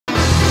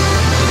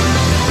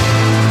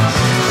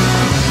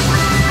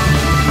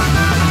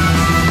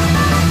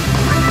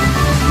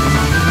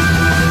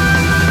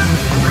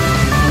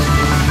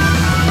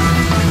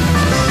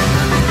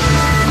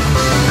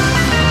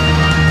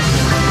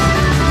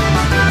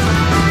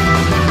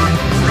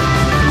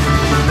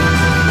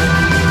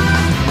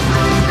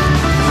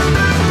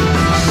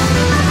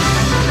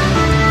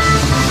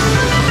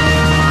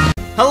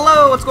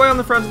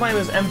my friends, my name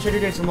is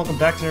MJ and welcome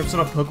back to another episode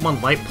of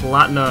Pokemon Light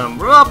Platinum.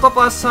 We're up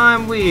last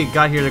time we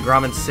got here to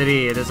Gramen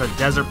City. It is a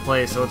desert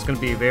place, so it's going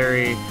to be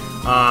very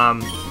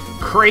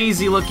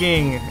crazy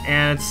looking,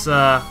 and it's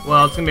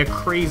well, it's going to be a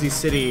crazy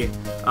city,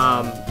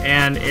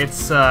 and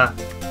it's I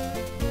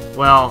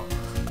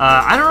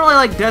don't really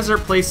like desert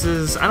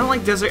places. I don't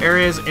like desert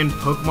areas in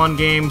Pokemon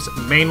games,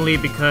 mainly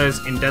because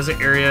in desert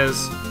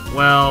areas,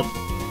 well,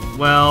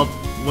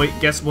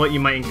 guess what you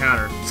might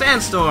encounter?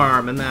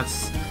 Sandstorm, and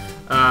that's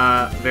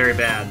very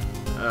bad.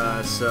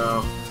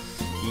 So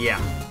yeah.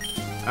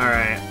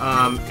 Alright,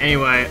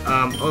 anyway,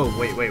 oh,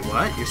 wait,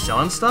 what? You're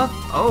selling stuff?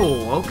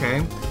 Oh,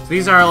 okay. So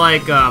these are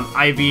like,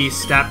 IV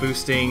stat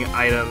boosting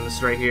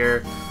items right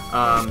here.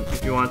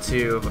 If you want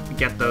to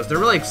get those. They're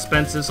really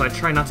expensive, so I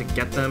try not to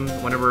get them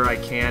whenever I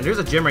can. There's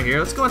a gym right here.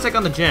 Let's go and take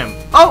on the gym.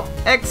 Oh,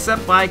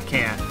 except I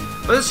can't.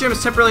 But this gym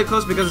is temporarily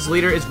closed because its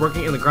leader is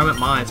working in the Grommet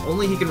Mines.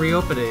 Only he can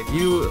reopen it.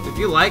 If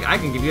you like, I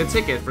can give you a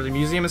ticket for the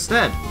museum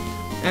instead.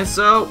 And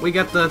so, we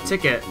get the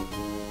ticket.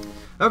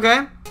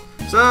 Okay,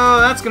 so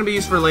that's going to be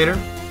used for later.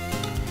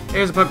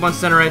 Here's a Pokemon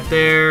Center right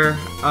there.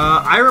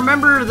 I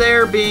remember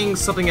there being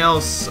something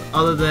else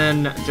other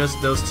than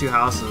just those two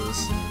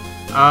houses.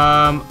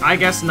 I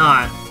guess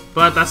not.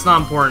 But that's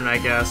not important, I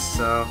guess,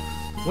 so...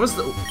 What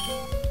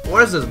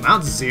is this?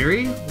 Mount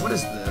Zhery? What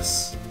is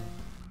this?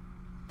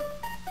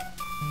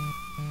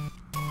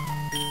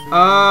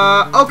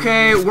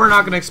 Okay, we're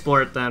not gonna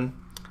explore it then.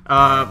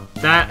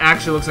 That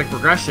actually looks like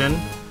progression.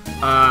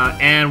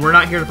 And we're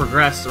not here to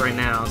progress right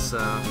now, so,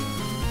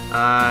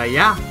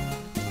 yeah.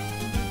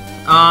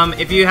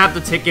 If you have the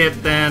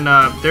ticket, then,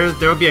 there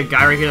will be a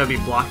guy right here that'll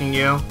be blocking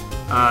you,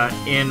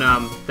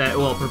 that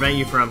will prevent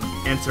you from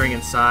entering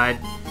inside,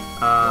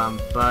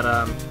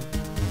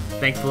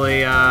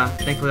 thankfully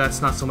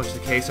that's not so much the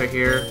case right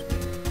here.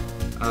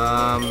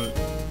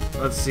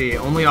 Let's see,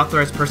 only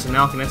authorized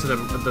personnel can enter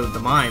the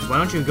mines. Why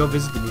don't you go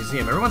visit the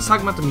museum? Everyone's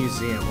talking about the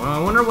museum. Well, I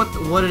wonder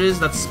what it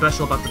is that's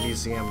special about the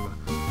museum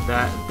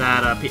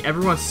that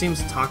everyone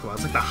seems to talk about.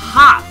 It's like the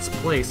hot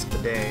place of the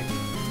day.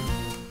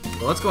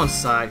 Well, let's go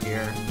inside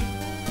here.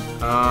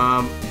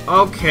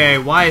 Okay,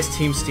 why is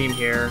Team Steam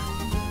here?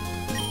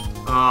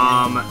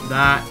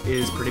 That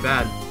is pretty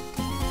bad.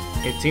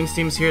 If Team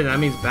Steam's here, then that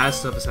means bad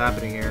stuff is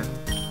happening here.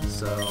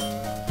 So,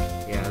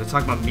 yeah, they're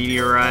talking about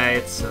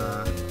meteorites,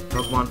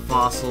 Pokemon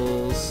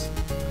fossils.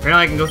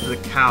 Apparently I can go through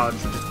the couch,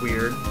 which is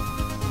weird.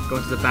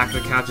 Going to the back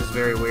of the couch is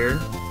very weird.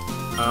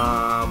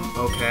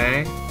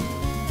 Okay.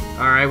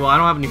 Alright, well I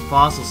don't have any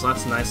fossils, so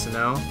that's nice to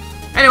know.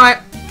 Anyway,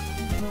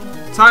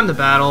 time to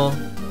battle.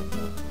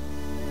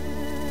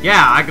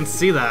 Yeah, I can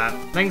see that.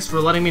 Thanks for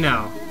letting me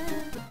know.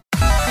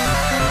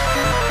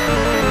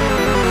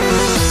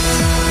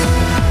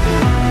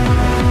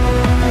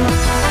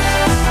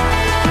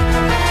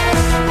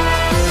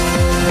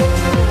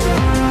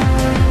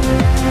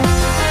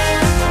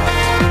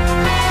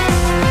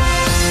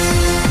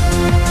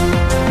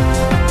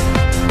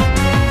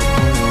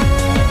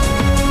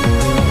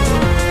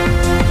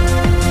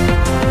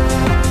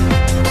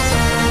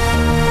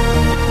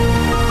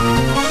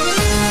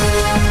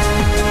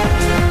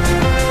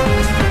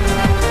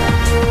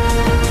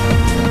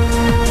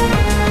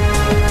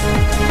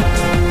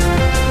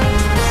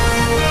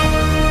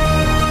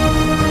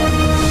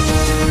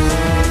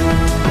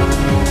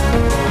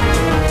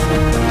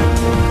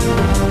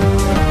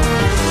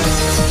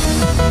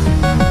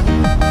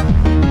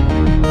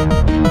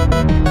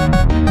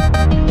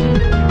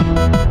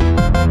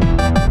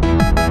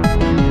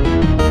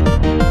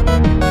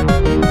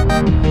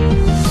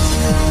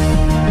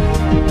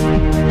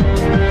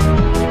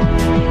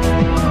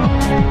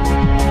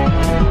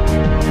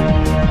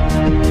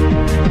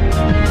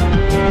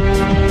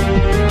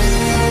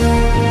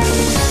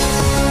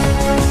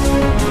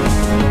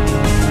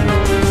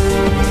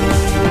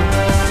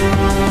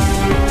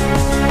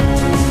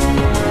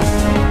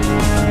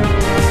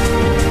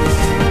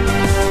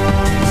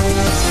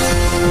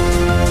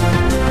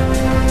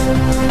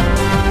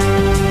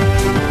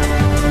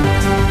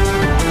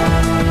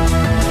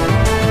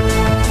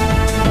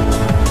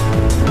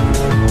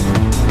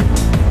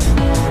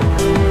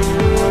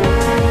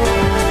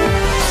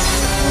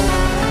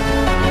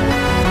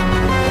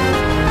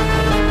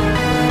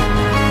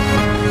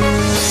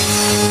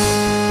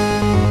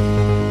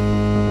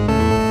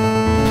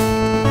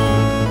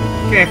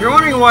 Okay, if you're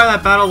wondering why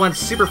that battle went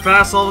super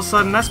fast all of a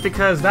sudden, that's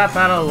because that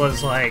battle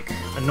was, like,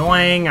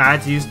 annoying. I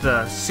had to use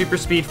the super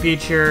speed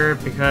feature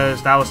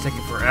because that was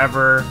taking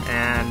forever,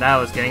 and that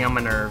was getting on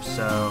my nerves,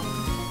 so,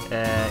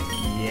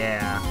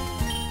 yeah.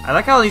 I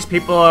like how these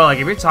people are, like,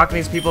 if you're talking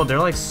to these people, they're,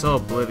 like, so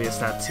oblivious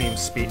that Team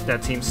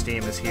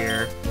Steam is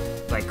here.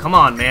 Like, come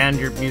on, man,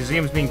 your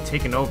museum's being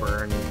taken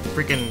over, and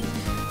freaking,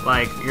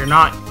 like, you're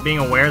not being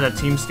aware that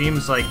Team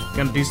Steam's, like,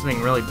 gonna do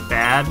something really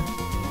bad?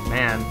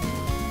 Man,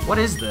 what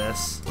is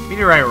this?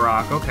 Meteorite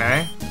rock,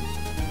 okay.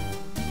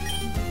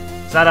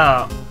 Is that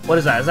a... what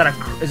is that? Is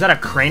that a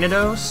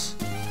Cranidos?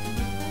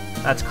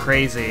 That's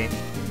crazy.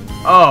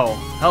 Oh,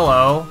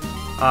 hello.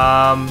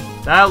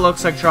 That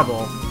looks like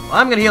trouble. Well,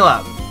 I'm gonna heal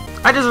up.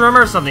 I just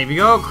remember something. If you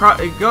go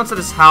into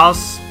this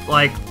house,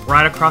 like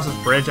right across this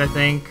bridge, I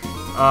think.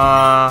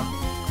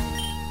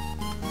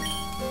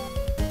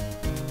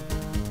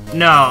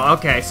 No.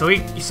 Okay. So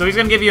he's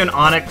gonna give you an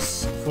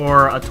onyx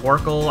for a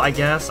Torkoal, I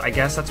guess. I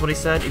guess that's what he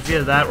said. It's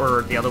either that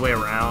or the other way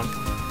around.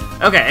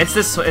 Okay. It's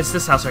this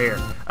house right here.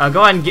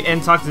 Go ahead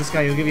and talk to this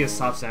guy. He'll give you a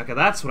soft sand. Okay.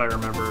 That's what I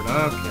remembered.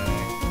 Okay.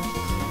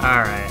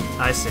 All right.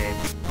 I see.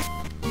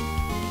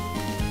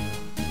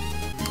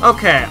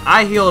 Okay,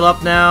 I healed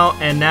up now,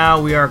 and now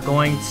we are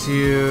going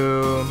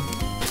to...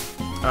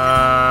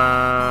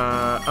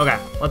 Okay,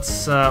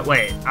 let's,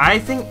 wait. I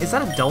think... Is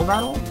that a dull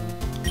battle?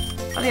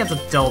 I think that's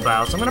a dull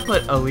battle, so I'm gonna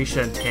put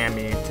Alicia and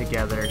Tammy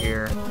together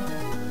here.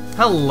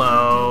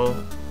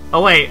 Hello.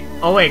 Oh wait,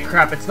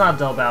 crap, it's not a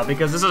dull battle,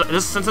 because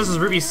since this is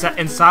Ruby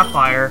and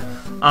Sapphire,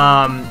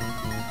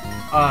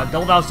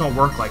 dull battles don't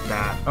work like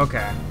that.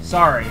 Okay,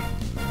 sorry.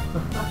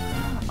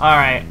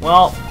 Alright,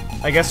 well...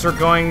 I guess we're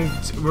going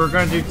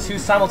to do 2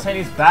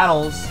 simultaneous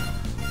battles,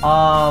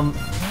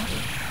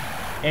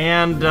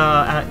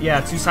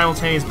 yeah, 2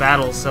 simultaneous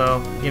battles.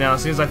 So you know,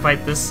 as soon as I fight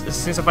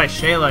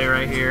Shayla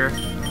right here,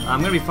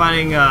 I'm gonna be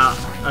fighting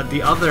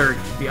the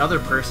other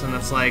person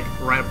that's like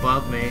right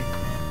above me.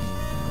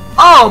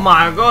 Oh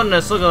my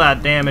goodness! Look at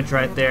that damage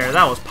right there.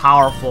 That was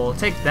powerful.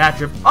 Take that,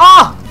 Drip.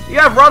 Oh, you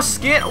have rough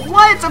skin.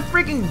 What? It's a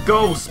freaking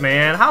ghost,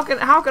 man. How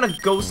can a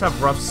ghost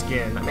have rough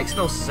skin? That makes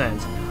no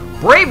sense.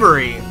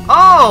 Bravery!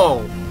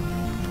 Oh!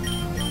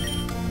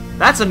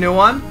 That's a new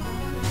one.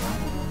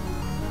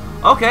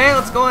 Okay,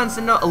 let's go ahead and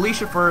send out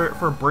Alicia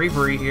for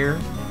Bravery here.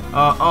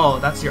 Oh,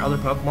 that's your other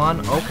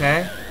Pokemon?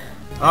 Okay.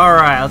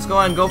 Alright, let's go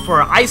ahead and go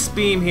for an Ice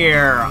Beam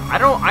here.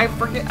 I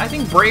forget, I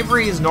think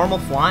Bravery is normal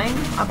flying,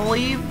 I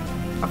believe?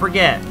 I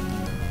forget.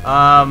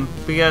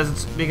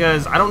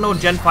 Because I don't know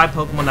Gen 5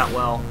 Pokemon that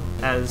well,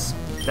 as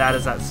bad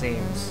as that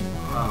seems.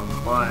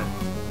 But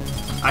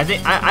I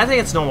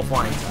think it's normal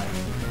flying type.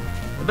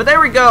 But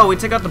there we go, we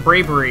took out the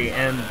Bravery,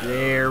 and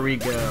there we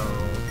go.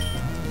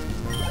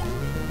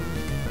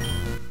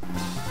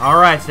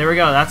 Alright, so there we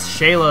go, that's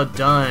Shayla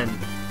done.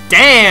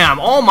 Damn!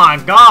 Oh my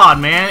god,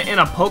 man! In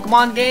a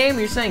Pokemon game,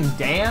 you're saying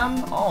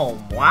damn? Oh,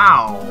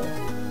 wow.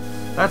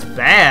 That's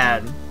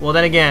bad. Well,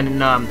 then again, in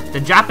the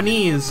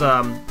Japanese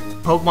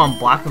Pokemon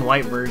Black and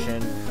White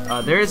version,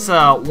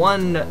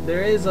 one of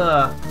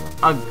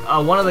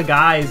the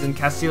guys in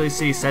Castelia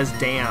City says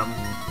damn.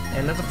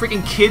 And that's a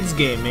freaking kid's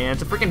game, man.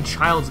 It's a freaking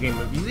child's game.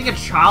 If you think a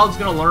child's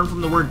gonna learn from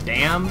the word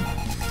damn?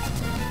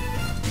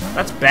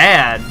 That's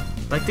bad.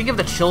 Like, think of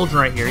the children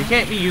right here. You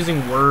can't be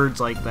using words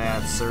like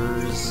that,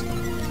 sirs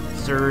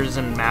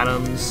and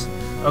madams.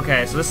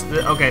 Okay, so this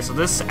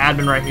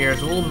admin right here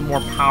is a little bit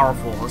more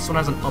powerful. This one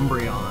has an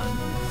Umbreon.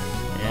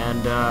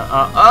 And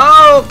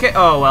okay.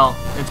 Oh well,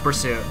 it's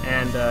Pursuit,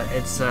 and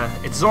it's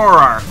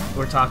Zoroark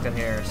we're talking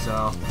here.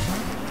 So,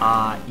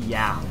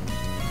 yeah.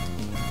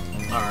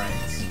 All right.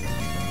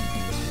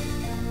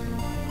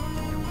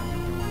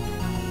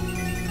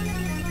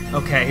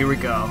 Okay, here we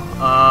go.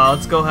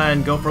 Let's go ahead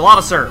and go for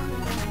Lava Surf.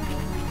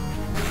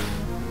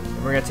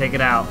 And we're gonna take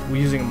it out. We're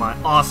using my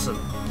awesome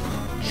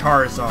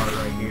Charizard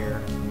right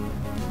here.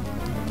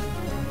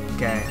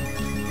 Okay.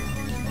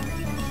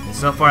 And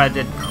so far I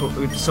didn't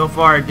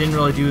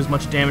really do as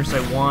much damage as I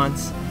want.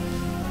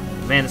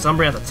 Man, this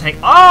Umbreon's a tank.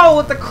 Oh,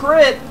 with the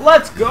crit!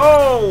 Let's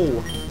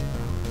go!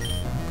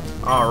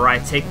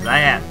 Alright, take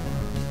that.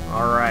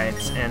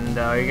 Alright, and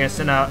you're gonna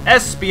send out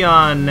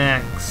Espeon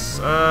next.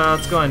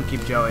 Let's go ahead and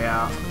keep Joey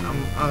out.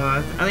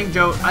 I think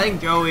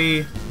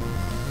Joey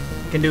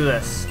can do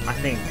this. I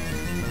think.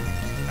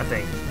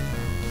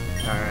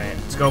 Alright,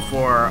 let's go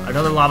for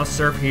another Lava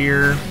Surf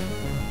here.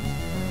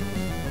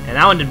 And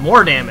that one did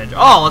more damage.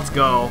 Oh, let's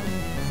go.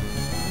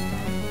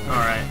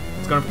 Alright,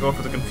 let's go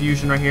for the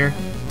Confusion right here.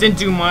 Didn't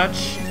do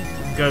much,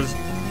 because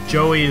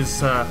Joey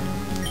is a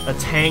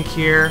tank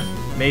here,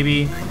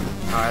 maybe.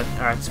 Alright,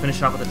 let's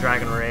finish off with the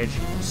Dragon Rage,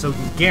 so we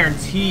can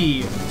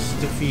guarantee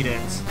defeat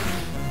it.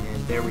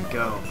 And there we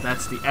go.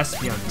 That's the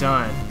Espeon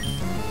done.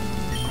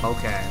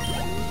 Okay.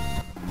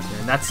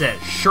 And that's it.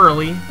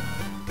 Surely,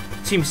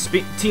 Team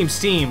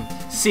Steam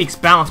seeks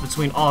balance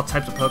between all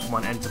types of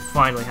Pokemon and to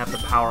finally have the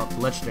power of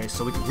Legendary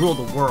so we can rule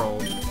the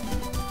world.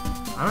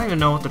 I don't even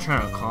know what they're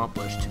trying to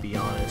accomplish, to be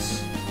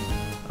honest.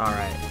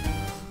 Alright.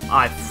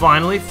 I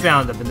finally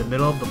found them in the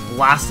middle of the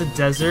blasted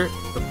desert,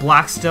 the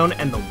Blackstone,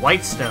 and the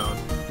Whitestone.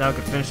 Now we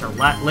can finish our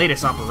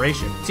latest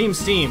operation. Team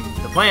Steam,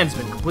 the plan's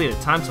been completed.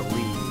 Time to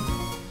leave.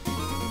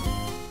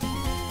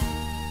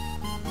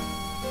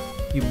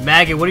 You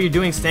maggot, what are you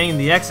doing standing in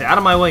the exit? Out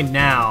of my way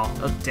now.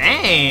 Oh,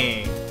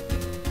 dang.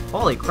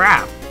 Holy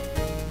crap.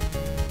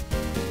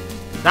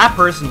 That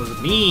person was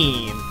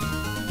mean.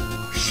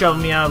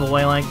 Shoving me out of the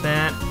way like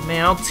that.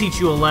 Man, I'll teach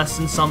you a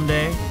lesson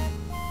someday.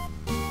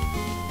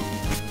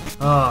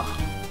 Ugh.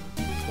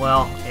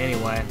 Well,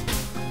 anyway.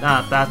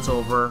 Now that that's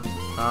over,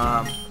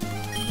 I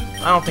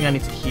don't think I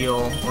need to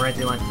heal or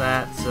anything like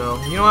that. So,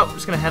 you know what? We're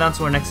just gonna head on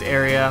to our next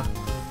area.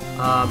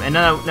 And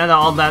now that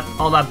all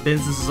that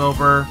business is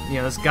over, you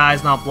know, this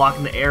guy's not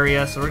blocking the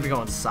area, so we're gonna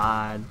go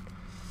inside.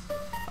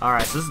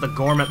 Alright, so this is the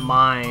Gourmet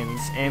Mines,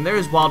 and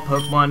there's wild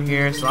Pokemon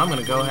here, so I'm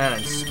gonna go ahead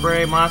and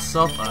spray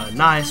myself a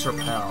nice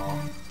repel.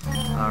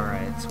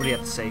 Alright, so what do you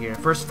have to say here?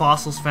 First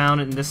fossils found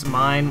in this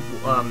mine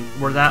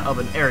were that of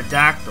an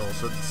Aerodactyl,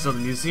 so the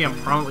museum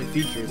prominently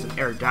features an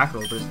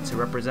Aerodactyl to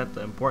represent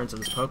the importance of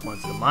this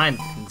Pokemon to the mine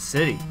and the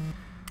city.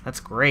 That's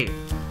great.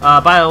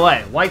 By the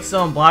way,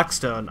 Whitestone,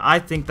 Blackstone, I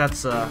think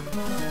that's, I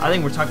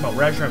think we're talking about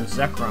Reshiram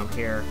Zekrom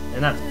here,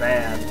 and that's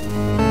bad.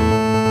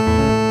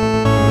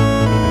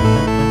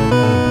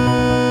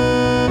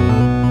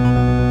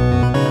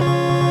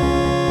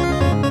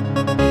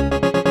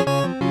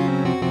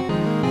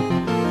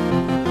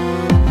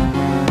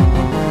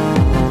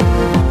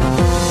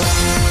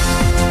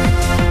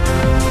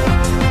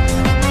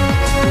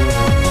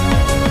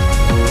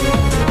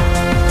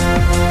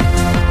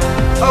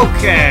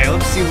 Okay,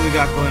 let's see what we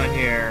got going on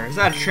here. Is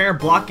that a trainer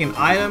blocking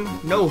item?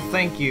 No,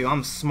 thank you.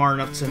 I'm smart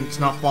enough to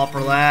not fall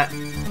for that.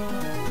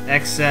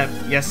 Except,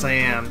 yes I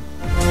am.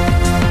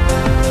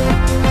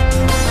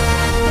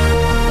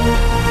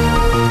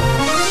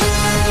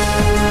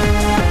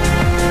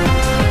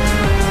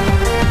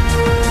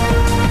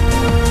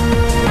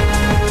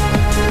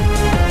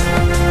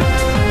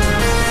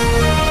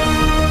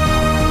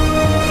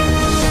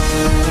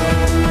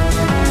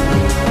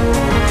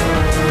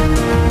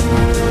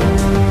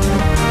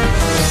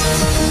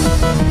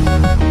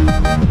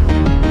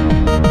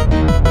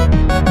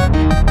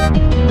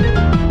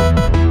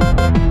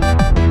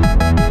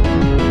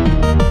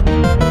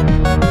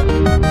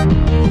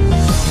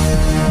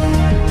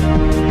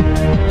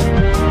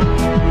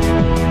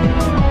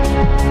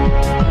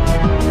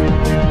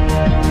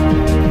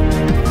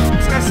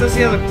 Says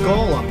he has a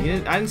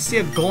golem. I didn't see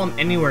a golem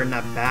anywhere in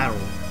that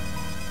battle.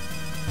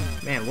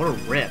 Man, what a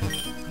rip.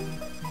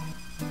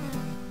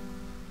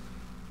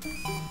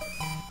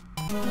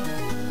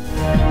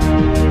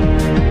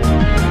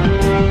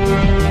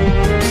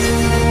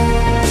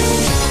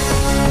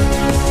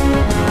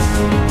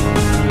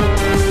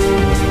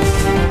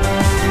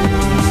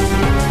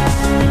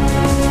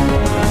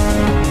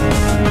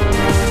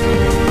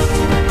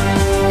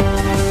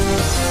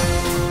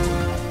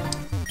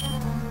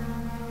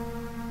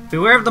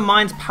 Beware of the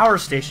mine's power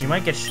station. You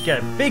might get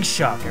a big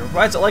shock. It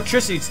provides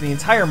electricity to the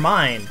entire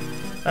mine.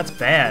 That's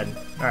bad.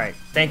 Alright,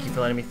 thank you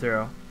for letting me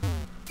through.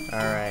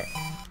 Alright,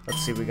 let's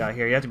see what we got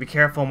here. You have to be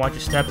careful and watch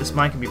your step. This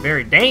mine can be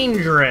very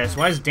dangerous.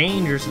 Why is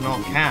dangerous in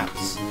all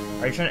caps?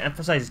 Are you trying to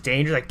emphasize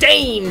danger? Like,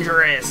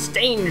 dangerous!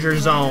 Danger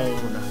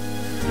zone!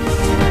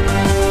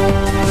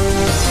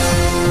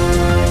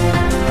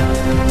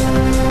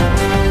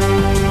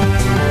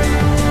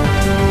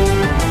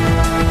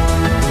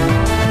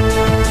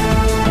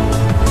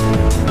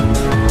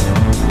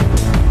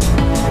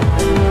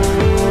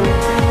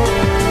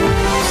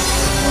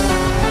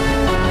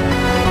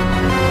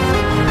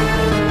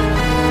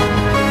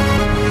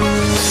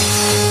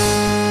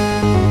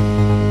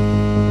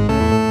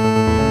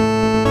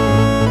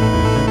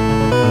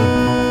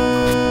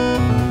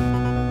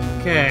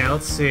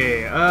 Let's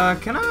see,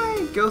 can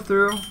I go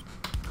through?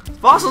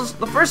 Fossils,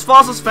 the first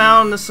fossils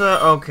found this,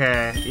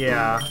 okay,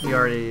 yeah,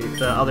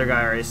 the other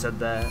guy already said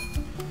that.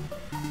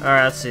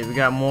 Alright, let's see, we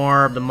got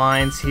more of the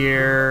mines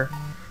here.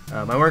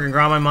 My work in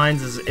ground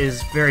mines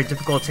is very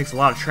difficult, it takes a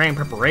lot of training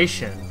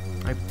preparation.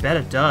 I bet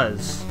it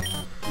does.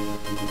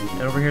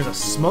 And over here's a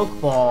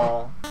smoke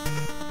ball,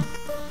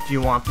 if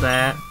you want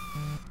that.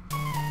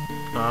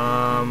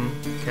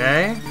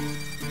 Okay.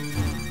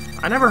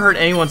 I never heard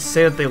anyone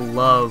say that they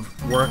love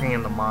working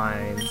in the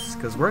mines,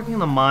 because working in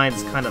the mines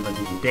is kind of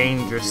a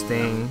dangerous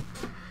thing.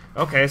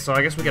 Okay, so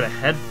I guess we get a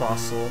head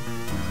fossil.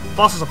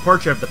 Fossil's a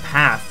portrait of the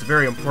past. It's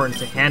very important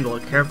to handle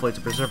it carefully to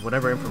preserve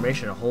whatever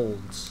information it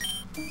holds.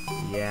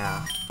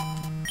 Yeah.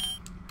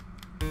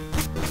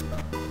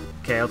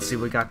 Okay, let's see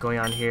what we got going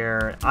on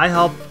here. I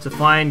helped to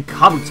find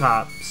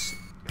Kabutop's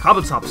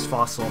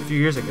fossil a few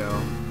years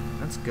ago.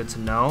 That's good to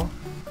know.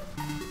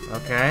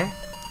 Okay.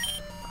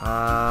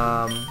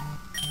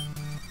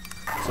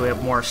 So we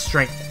have more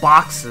strength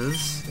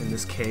boxes, in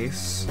this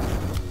case.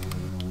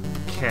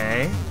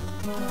 Okay.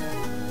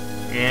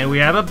 And we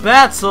have a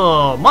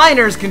battle!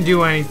 Miners can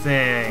do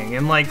anything!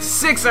 And like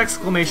 6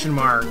 exclamation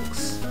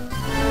marks!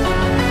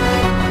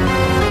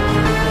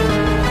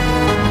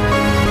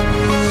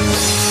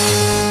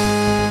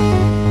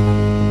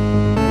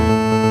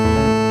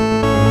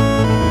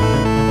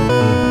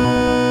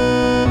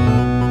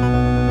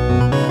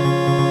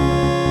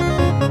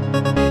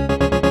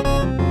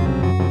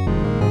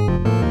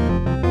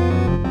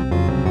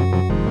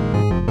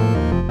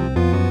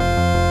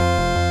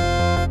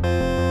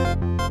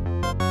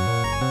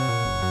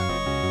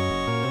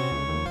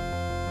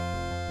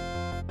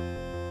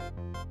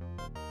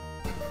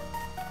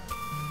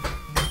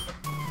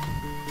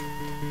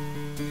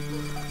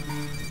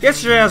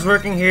 Yesterday I was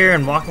working here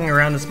and walking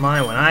around this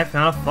mine when I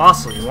found a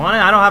fossil. You want it?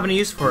 I don't have any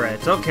use for it.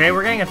 It's okay,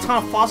 we're getting a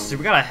ton of fossils here.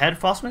 We got a head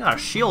fossil, we got a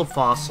shield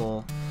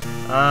fossil.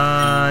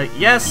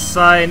 Yes,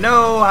 I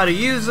know how to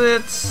use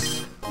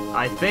it.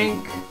 I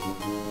think.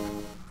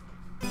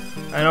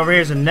 And over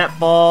here's a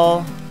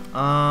netball.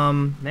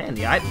 Man,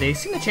 they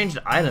seem to change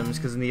the items,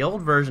 because in the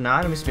old version, the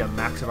item used to be a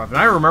max survive. And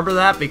I remember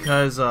that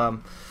because,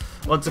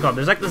 what's it called?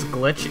 There's like this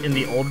glitch in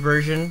the old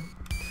version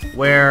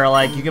where,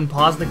 like, you can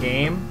pause the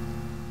game,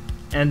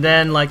 and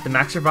then, like, the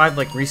max survive,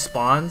 like,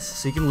 respawns,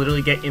 so you can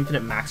literally get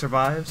infinite max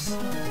survives.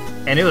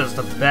 And it was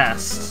the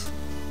best.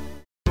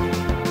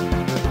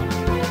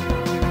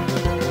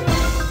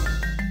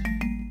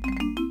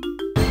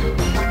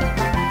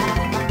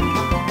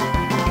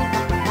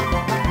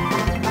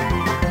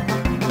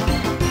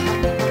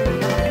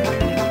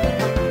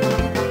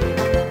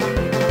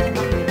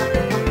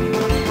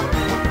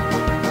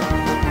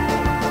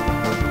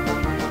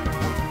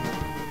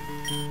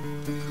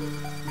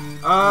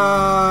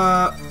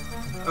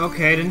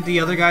 Okay, didn't the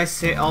other guy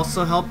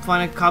also help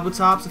find a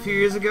Kabutops a few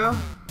years ago?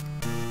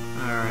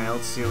 Alright,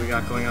 let's see what we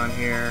got going on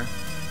here.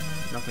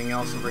 Nothing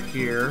else over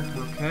here.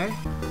 Okay.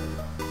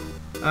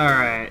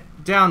 Alright,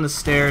 down the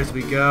stairs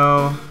we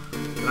go.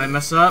 Did I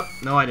mess up?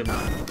 No, I did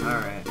not.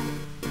 Alright.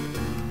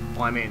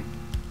 Well, I mean,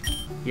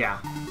 yeah.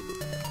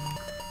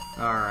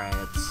 Alright.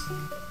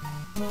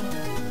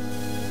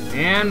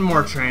 And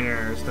more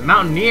trainers. The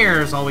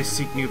Mountaineers always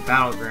seek new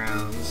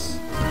battlegrounds.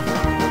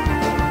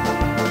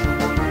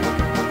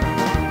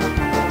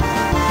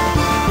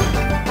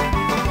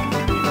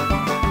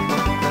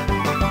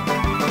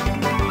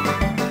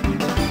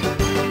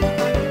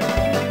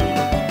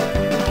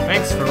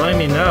 Thanks for letting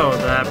me know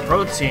that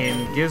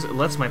protein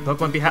lets my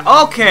Pokemon be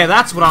Okay,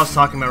 that's what I was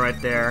talking about right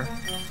there.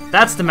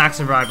 That's the max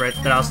survive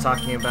that I was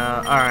talking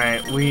about.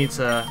 Alright, we need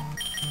to...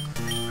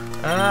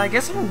 I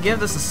guess I'm gonna give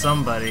this to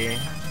somebody.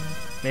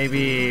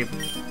 Maybe...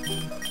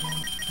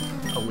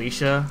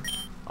 Alicia?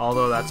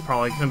 Although that's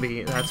probably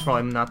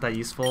not that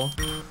useful.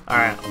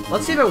 Alright,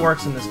 let's see if it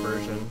works in this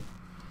version.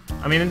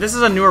 I mean, this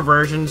is a newer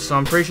version, so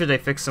I'm pretty sure they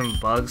fixed some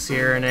bugs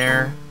here and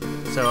there.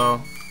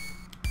 So...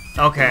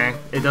 Okay,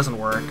 it doesn't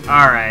work.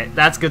 Alright,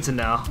 that's good to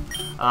know.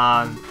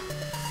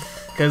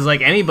 Because,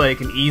 like, anybody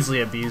can easily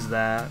abuse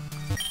that.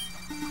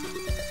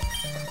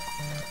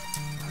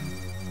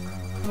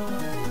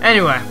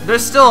 Anyway,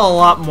 there's still a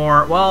lot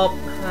more. Well,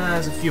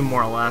 there's a few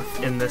more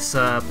left in this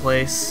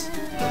place.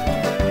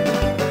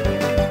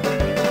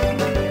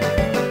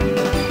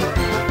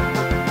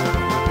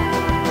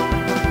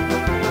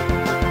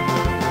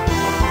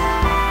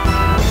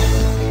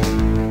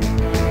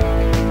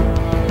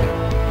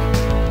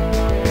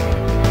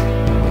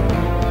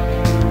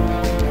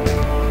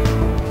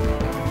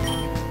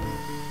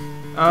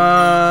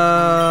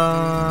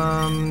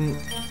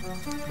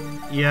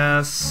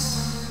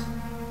 Yes.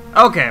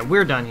 Okay,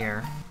 we're done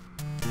here.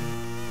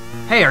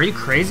 Hey, are you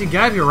crazy? Get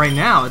out of here right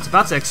now. It's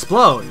about to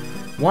explode.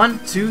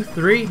 1, 2,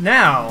 3,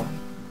 now.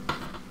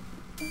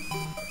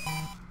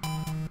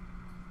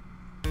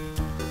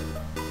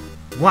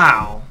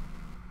 Wow.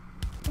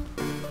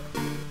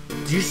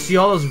 Do you see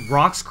all those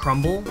rocks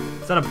crumble?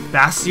 Is that a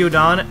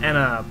Bastiodon and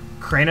a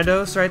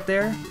Cranidos right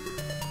there?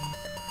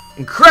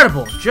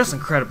 Incredible! Just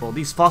incredible.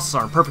 These fossils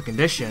are in perfect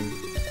condition.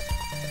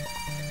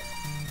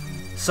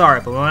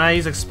 Sorry, but when I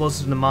use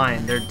explosives in the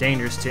mine, they're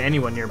dangerous to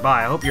anyone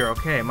nearby. I hope you're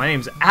okay. My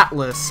name's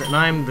Atlas, and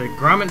I'm the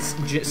Grommet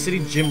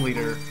City Gym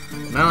Leader.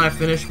 Now that I've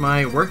finished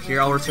my work here,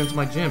 I'll return to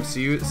my gym.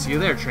 See you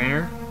there,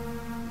 trainer.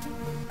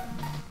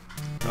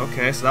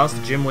 Okay, so that was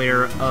the gym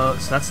leader.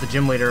 So that's the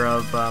gym leader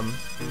of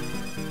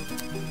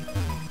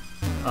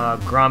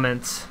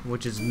Grommet,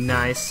 which is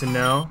nice to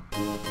know.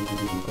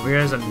 Over here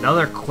is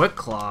another Quick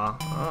Claw.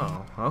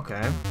 Oh,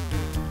 okay.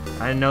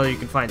 I didn't know that you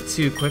can find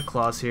 2 Quick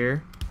Claws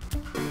here.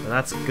 But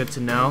that's good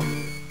to know.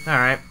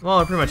 Alright, well,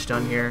 we're pretty much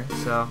done here,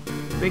 so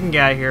we can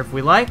get out of here if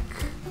we like.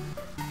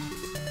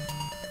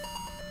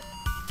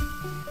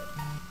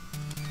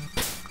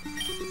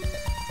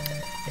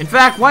 In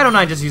fact, why don't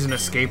I just use an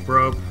escape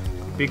rope?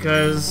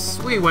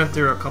 Because we went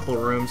through a couple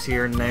rooms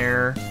here and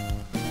there.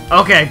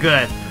 Okay,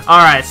 good.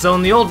 Alright, so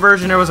in the old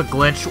version there was a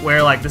glitch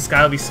where, like, this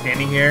guy will be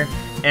standing here,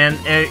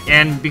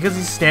 and because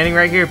he's standing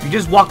right here, if you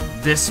just walk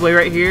this way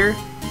right here,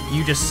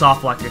 you just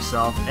soft lock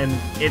yourself, and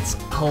it's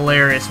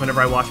hilarious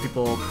whenever I watch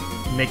people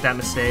make that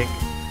mistake.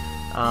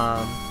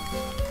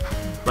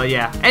 But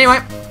yeah, anyway,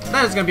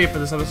 that is gonna be it for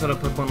this episode of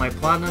Pokemon Light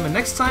Platinum, and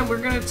next time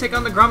we're gonna take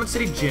on the Grommet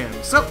City Gym.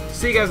 So,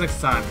 see you guys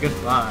next time.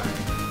 Goodbye.